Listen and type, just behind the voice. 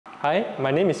Hi, my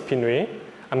name is Pinwei.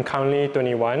 I'm currently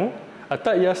 21, a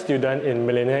third-year student in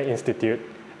Millennium Institute,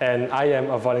 and I am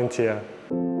a volunteer.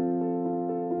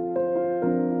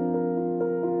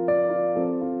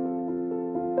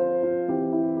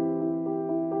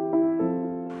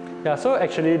 Yeah, so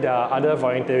actually there are other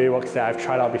voluntary works that I've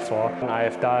tried out before.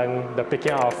 I've done the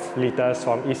picking of litters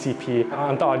from ECP.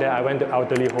 On top of that, I went to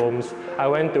elderly homes. I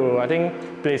went to,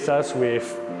 places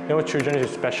with children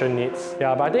with special needs.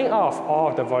 Yeah, but I think out of all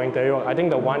of the voluntary work, I think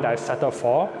the one that I settled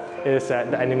for is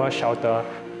at the animal shelter.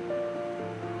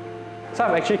 So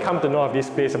I've actually come to know of this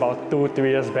place about 2-3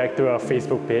 years back through a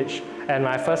Facebook page. And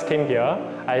when I first came here,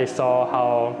 I saw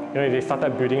how they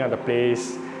started building up the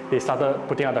place. They started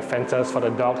putting out the fences for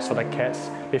the dogs, for the cats,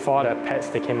 before the pets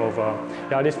they came over.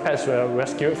 Yeah, these pets were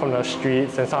rescued from the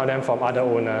streets and some of them from other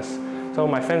owners. So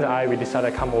my friends and I, we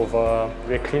decided to come over,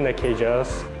 we clean the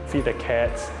cages, feed the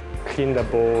cats, clean the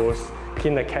bowls,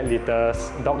 clean the cat litters,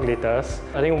 dog litters.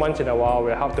 I think once in a while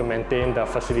we'll help to maintain the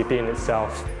facility in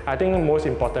itself. I think most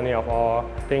importantly of all,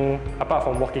 apart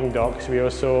from walking dogs, we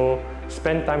also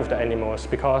spend time with the animals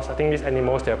because I think these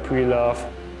animals, they're pre-loved.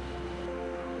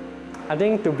 I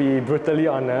think to be brutally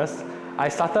honest, I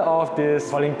started off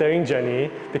this volunteering journey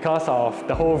because of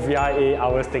the whole VIA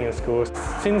hours thing in school.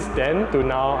 Since then to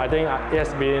now, I think it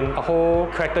has been a whole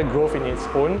character growth in its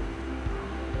own.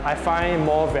 I find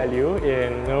more value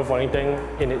in volunteering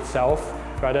in itself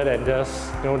rather than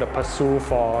just the pursuit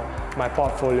for my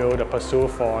portfolio, the pursuit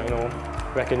for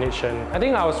recognition. I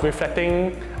think I was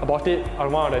reflecting about it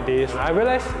on one of the days. I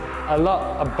realized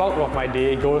a bulk of my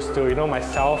day goes to my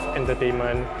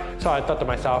self-entertainment. So I thought to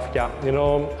myself, yeah,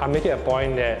 I'm making a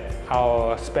point that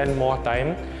I'll spend more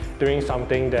time doing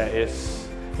something that is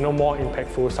more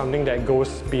impactful, something that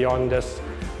goes beyond just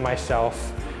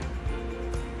myself.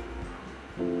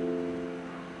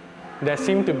 There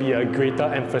seems to be a greater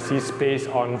emphasis placed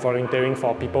on volunteering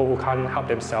for people who can't help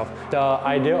themselves. The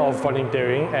idea of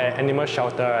volunteering at animal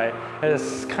shelter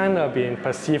has kind of been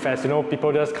perceived as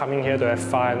people just coming here to have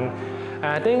fun. And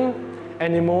I think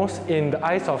animals, in the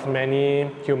eyes of many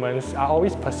humans, are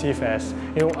always perceived as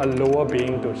a lower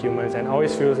being to humans, and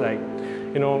always feels like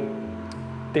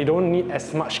they don't need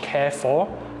as much care for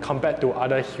compared to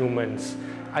other humans.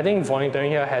 I think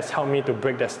volunteering here has helped me to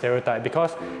break that stereotype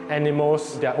because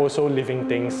animals, they are also living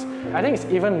things. I think it's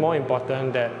even more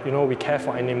important that we care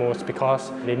for animals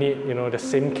because they need the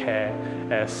same care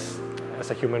as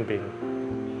a human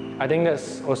being. I think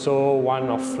that's also one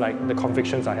of the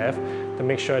convictions I have, to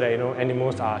make sure that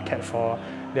animals are cared for,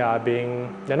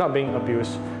 they're not being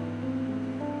abused.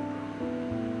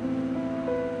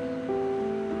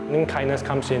 I think kindness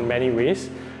comes in many ways,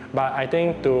 but I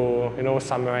think to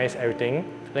summarize everything,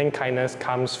 I think kindness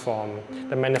comes from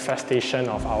the manifestation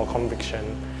of our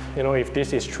conviction. If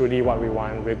this is truly what we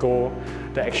want, we'll go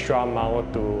the extra mile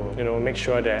to make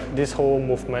sure that this whole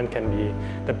movement can be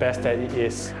the best that it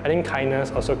is. I think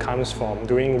kindness also comes from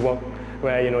doing work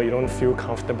where you don't feel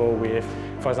comfortable with,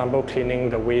 for example, cleaning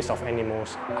the waste of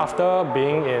animals. After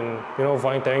being in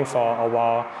volunteering for a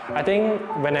while, I think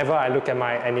whenever I look at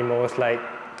my animals,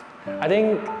 I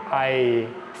think I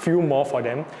feel more for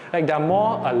them. They're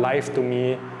more alive to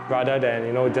me rather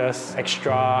than just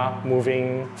extra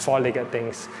moving four-legged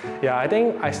things. Yeah, I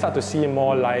think I start to see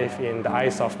more life in the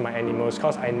eyes of my animals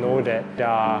because I know that there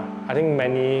are,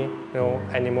 many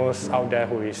animals out there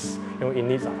who is in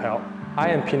need of help. I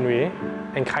am Pinwei,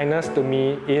 and kindness to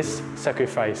me is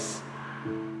sacrifice.